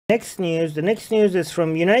The next news is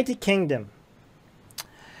from United Kingdom.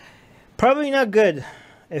 Probably not good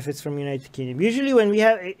if it's from United Kingdom. Usually when we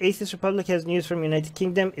have Atheist Republic has news from United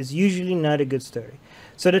Kingdom, it's usually not a good story.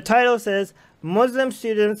 So the title says, Muslim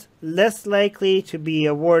students less likely to be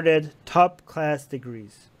awarded top class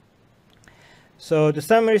degrees. So the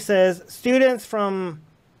summary says, students from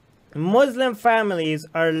Muslim families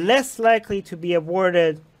are less likely to be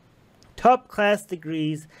awarded top class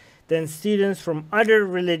degrees than students from other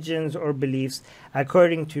religions or beliefs,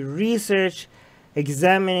 according to research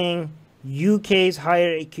examining UK's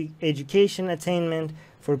higher education attainment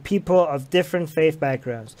for people of different faith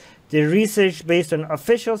backgrounds. The research, based on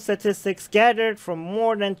official statistics gathered from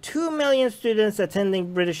more than 2 million students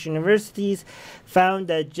attending British universities, found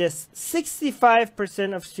that just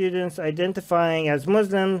 65% of students identifying as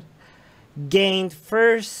Muslim gained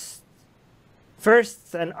first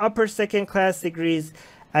and upper second class degrees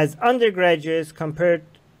as undergraduates, compared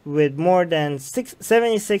with more than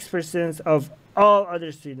 76% of all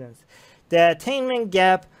other students. The attainment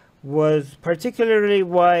gap was particularly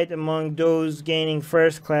wide among those gaining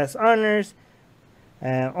first-class honors.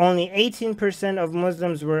 Only 18% of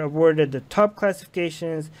Muslims were awarded the top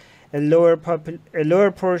classifications, a lower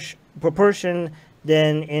proportion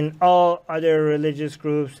than in all other religious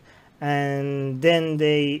groups, and then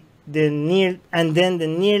the nearly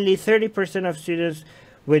 30% of students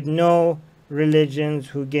with no religions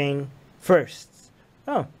who gain firsts.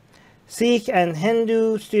 Oh. Sikh and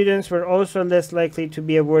Hindu students were also less likely to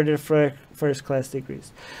be awarded first-class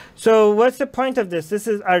degrees. So what's the point of this?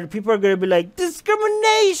 People are going to be like,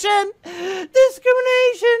 discrimination!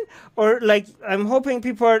 Discrimination! Or like, I'm hoping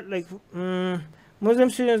people are like,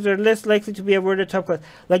 Muslim students are less likely to be awarded top class.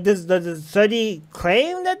 Like, does the study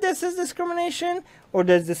claim that this is discrimination? Or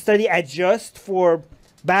does the study adjust for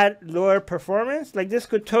lower performance? Like, this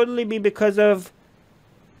could totally be because of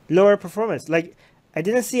lower performance. Like, I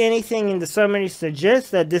didn't see anything in the summary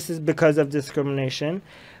suggest that this is because of discrimination.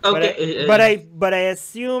 Okay. But I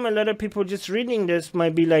assume a lot of people just reading this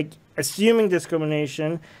might be like assuming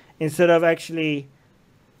discrimination instead of actually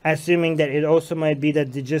assuming that it also might be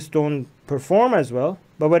that they just don't perform as well.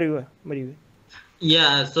 But what do you?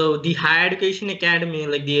 Yeah, so the Higher Education Academy,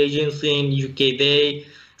 like the agency in UK, they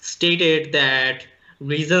stated that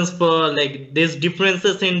reasons for like these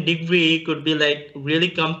differences in degree could be like really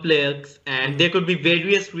complex, and there could be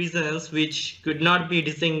various reasons which could not be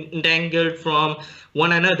disentangled from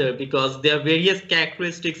one another, because there are various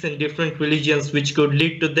characteristics in different religions which could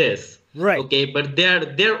lead to this. Right. Okay, but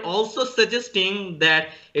they're also suggesting that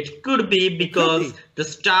it could be because the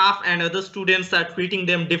staff and other students are treating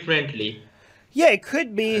them differently. Yeah, it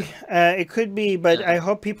could be. But yeah. I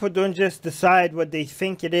hope people don't just decide what they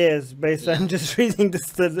think it is based on just reading the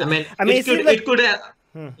study. It could have.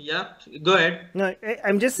 Yeah, go ahead. No,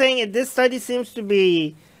 I'm just saying this study seems to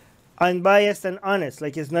be unbiased and honest.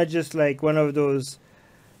 Like, it's not just like one of those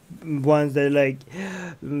ones that are like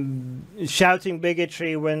shouting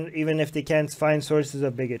bigotry even if they can't find sources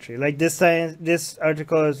of bigotry. Like this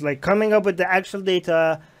article is like coming up with the actual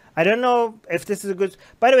data. I don't know if this is a good...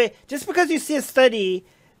 By the way, just because you see a study,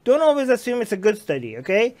 don't always assume it's a good study,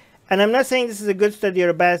 okay? And I'm not saying this is a good study or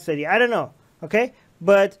a bad study. I don't know, okay?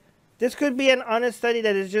 But this could be an honest study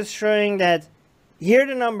that is just showing that here are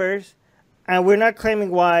the numbers, and we're not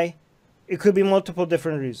claiming why. It could be multiple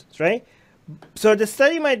different reasons, right? So the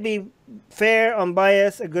study might be fair,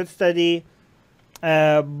 unbiased, a good study,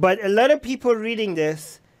 but a lot of people reading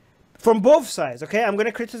this from both sides, okay? I'm going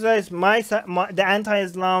to criticize the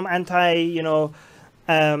anti-Islam,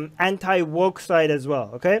 anti-woke side as well,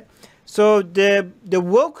 okay? So the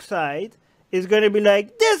woke side is going to be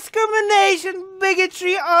like, discrimination,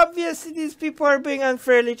 bigotry, obviously these people are being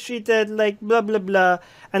unfairly treated, like blah, blah, blah.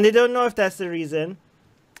 And they don't know if that's the reason.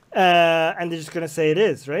 And they're just going to say it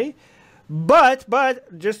is, right?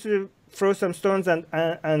 But just to throw some stones on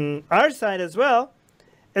our side as well,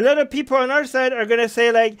 a lot of people on our side are going to say,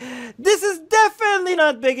 like, this is definitely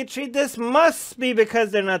not bigotry. This must be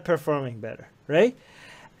because they're not performing better, right?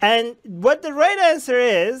 And what the right answer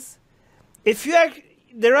is,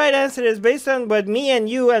 the right answer is based on what me and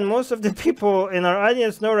you and most of the people in our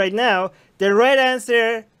audience know right now. The right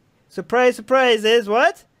answer, surprise, surprise, is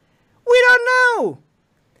what? We don't know.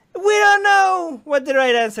 We don't know what the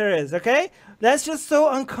right answer is, okay? That's just so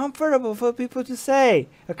uncomfortable for people to say,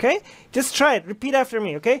 okay? Just try it. Repeat after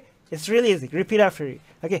me, okay? It's really easy. Repeat after me.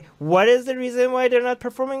 Okay, what is the reason why they're not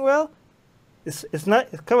performing well? It's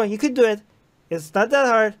not, come on, you could do it. It's not that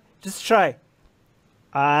hard. Just try.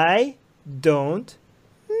 I don't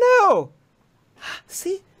know.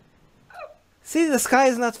 See? See, the sky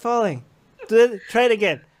is not falling. Try it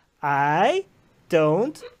again. I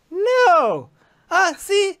don't No.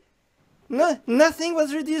 See? No, nothing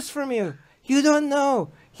was reduced from you. You don't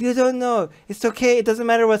know. You don't know. It's okay. It doesn't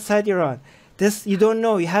matter what side you're on. This, you don't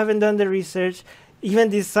know. You haven't done the research. Even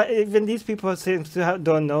these people seem to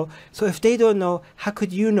don't know. So if they don't know, how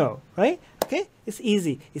could you know, right? Okay? It's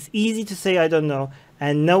easy. It's easy to say I don't know,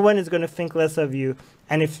 and no one is going to think less of you.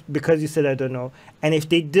 And if because you said I don't know, and if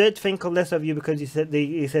they did think less of you because you said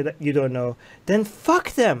you said you don't know, then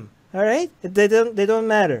fuck them. All right? They don't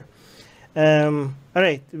matter. All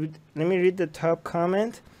right. Let me read the top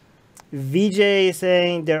comment. VJ is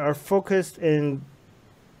saying they are focused in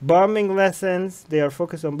bombing lessons. They are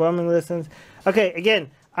focused on bombing lessons. Okay,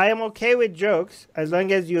 again, I am okay with jokes as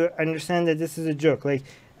long as you understand that this is a joke. Like,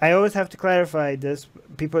 I always have to clarify this.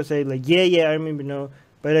 People say, like, yeah, I remember, no.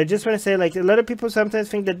 But I just want to say, like, a lot of people sometimes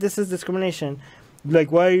think that this is discrimination.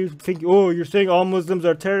 Like, why are you thinking, oh, you're saying all Muslims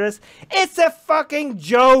are terrorists? It's a fucking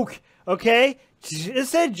joke, okay?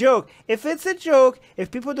 It's a joke. If it's a joke,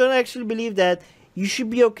 if people don't actually believe that, you should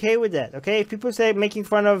be okay with that, okay? If people say making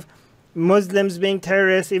fun of Muslims being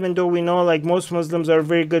terrorists, even though we know, like, most Muslims are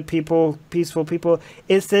very good people, peaceful people,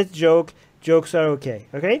 it's a joke. Jokes are okay,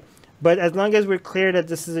 okay? But as long as we're clear that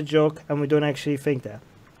this is a joke and we don't actually think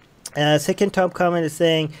that. Second top comment is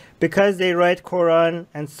saying, because they write Quran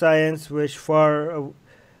and science which far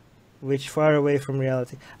away from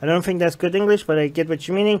reality. I don't think that's good English, but I get what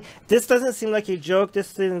you're meaning. This doesn't seem like a joke. This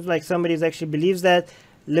seems like somebody who actually believes that.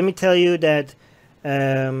 Let me tell you that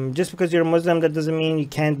just because you're a Muslim, that doesn't mean you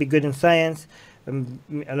can't be good in science.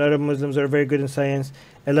 A lot of Muslims are very good in science.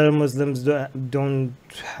 A lot of Muslims don't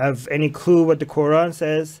have any clue what the Quran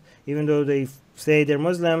says, even though they say they're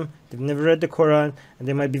Muslim. They've never read the Quran, and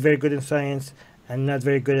they might be very good in science and not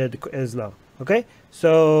very good at Islam. Okay,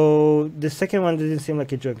 so the second one didn't seem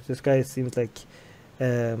like a joke. This guy seems like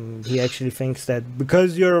he actually thinks that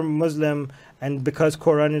because you're a Muslim and because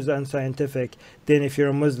Quran is unscientific, then if you're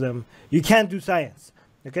a Muslim, you can't do science.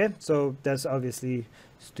 Okay, so that's obviously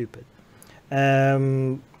stupid.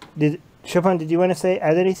 Chopin, did you want to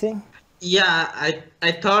add anything? Yeah,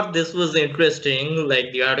 I thought this was interesting.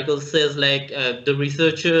 Like, the article says, like, the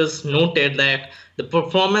researchers noted that the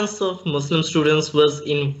performance of Muslim students was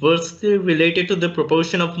inversely related to the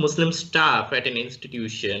proportion of Muslim staff at an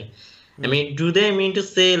institution. I mean, do they mean to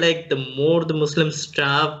say, like, the more the Muslim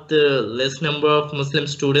staff, the less number of Muslim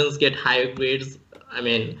students get higher grades? I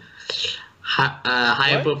mean,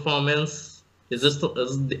 higher performance?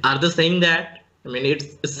 Are they saying that? I mean,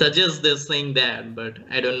 it suggests they're saying that, but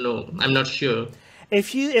I don't know. I'm not sure.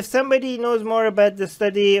 If somebody knows more about the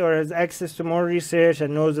study or has access to more research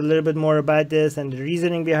and knows a little bit more about this and the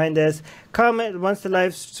reasoning behind this, comment once the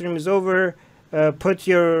live stream is over.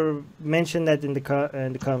 Mention that in the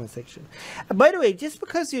comment section. By the way, just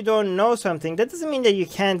because you don't know something, that doesn't mean that you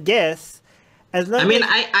can't guess.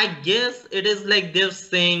 I guess it is like they're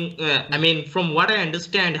saying, I mean, from what I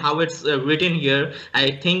understand how it's written here,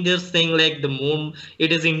 I think they're saying, like, the more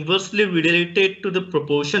it is inversely related to the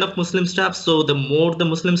proportion of Muslim staff. So the more the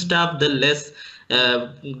Muslim staff, the less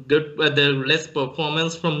the less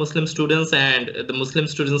performance from Muslim students, and the Muslim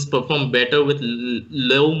students perform better with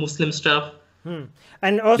low Muslim staff.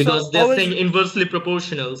 And also, because they're saying inversely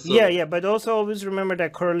proportional. So. Yeah, but also always remember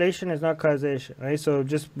that correlation is not causation, right? So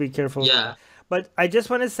just be careful. Yeah. But I just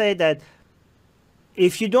want to say that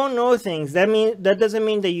if you don't know things, that doesn't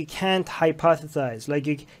mean that you can't hypothesize. Like,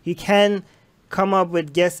 you can come up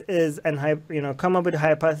with guesses and come up with a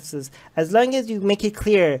hypothesis, as long as you make it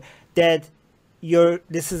clear that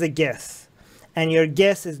this is a guess, and your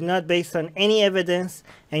guess is not based on any evidence,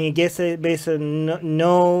 and your guess is based on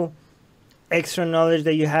no extra knowledge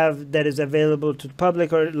that you have that is available to the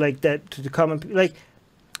public or like that to the common, like,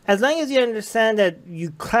 as long as you understand that you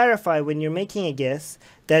clarify when you're making a guess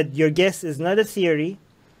that your guess is not a theory,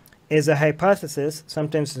 is a hypothesis.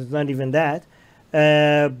 Sometimes it's not even that,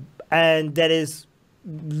 and that is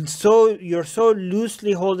you're so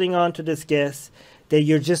loosely holding on to this guess that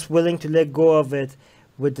you're just willing to let go of it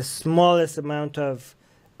with the smallest amount of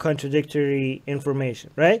contradictory information,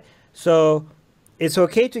 right? So it's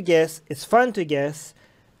okay to guess. It's fun to guess.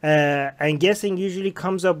 And guessing usually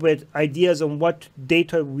comes up with ideas on what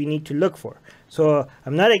data we need to look for. So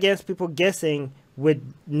I'm not against people guessing with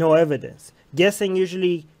no evidence. Guessing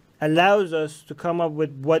usually allows us to come up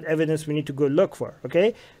with what evidence we need to go look for,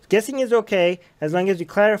 okay? Guessing is okay as long as you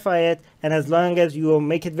clarify it and as long as you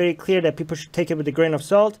make it very clear that people should take it with a grain of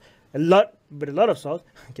salt, a lot of salt,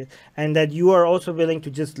 okay? And that you are also willing to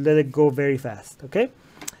just let it go very fast, okay?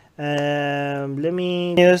 Let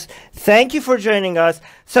me news. Thank you for joining us.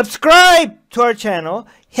 Subscribe to our channel.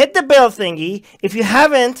 Hit the bell thingy. If you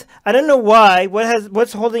haven't, I don't know why.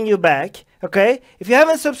 What's holding you back? Okay. If you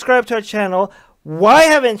haven't subscribed to our channel, why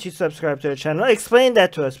haven't you subscribed to our channel? Explain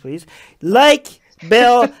that to us, please. Like,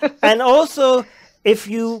 bell, and also if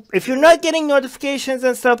you're not getting notifications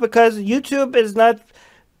and stuff because YouTube is not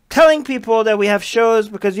telling people that we have shows,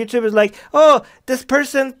 because YouTube is like, oh, this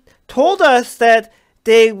person told us that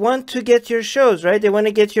they want to get your shows, right? They want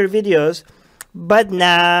to get your videos, but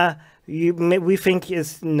nah, we think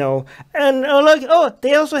is no. And like, oh,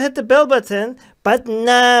 they also hit the bell button, but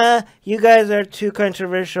nah, you guys are too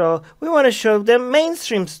controversial. We want to show them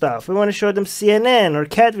mainstream stuff. We want to show them CNN or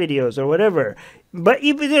cat videos or whatever. But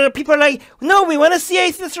even people are like, no, we want to see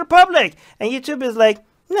Atheist Republic. And YouTube is like,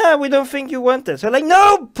 no, we don't think you want this. They're like,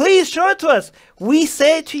 no, please show it to us. We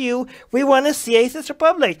say to you, we want to see Atheist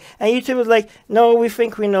Republic. And YouTube is like, no, we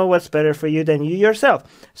think we know what's better for you than you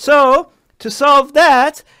yourself. So, to solve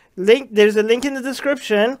that, there's a link in the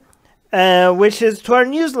description, which is to our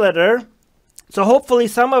newsletter. So hopefully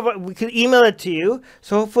we could email it to you.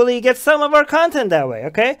 So hopefully you get some of our content that way,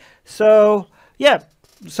 okay? So, yeah,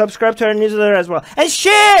 subscribe to our newsletter as well. And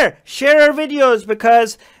share our videos,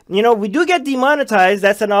 because you know, we do get demonetized,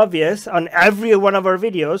 that's an obvious, on every one of our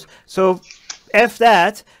videos. So, F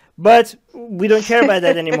that. But we don't care about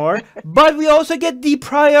that anymore. But we also get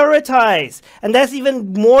deprioritized. And that's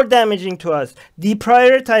even more damaging to us.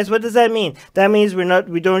 Deprioritized, what does that mean? That means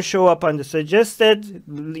we don't show up on the suggested,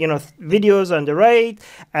 videos on the right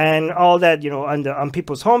and all that, on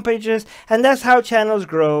people's homepages. And that's how channels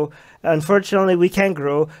grow. Unfortunately, we can't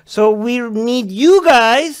grow. So we need you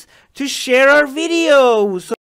guys to share our videos.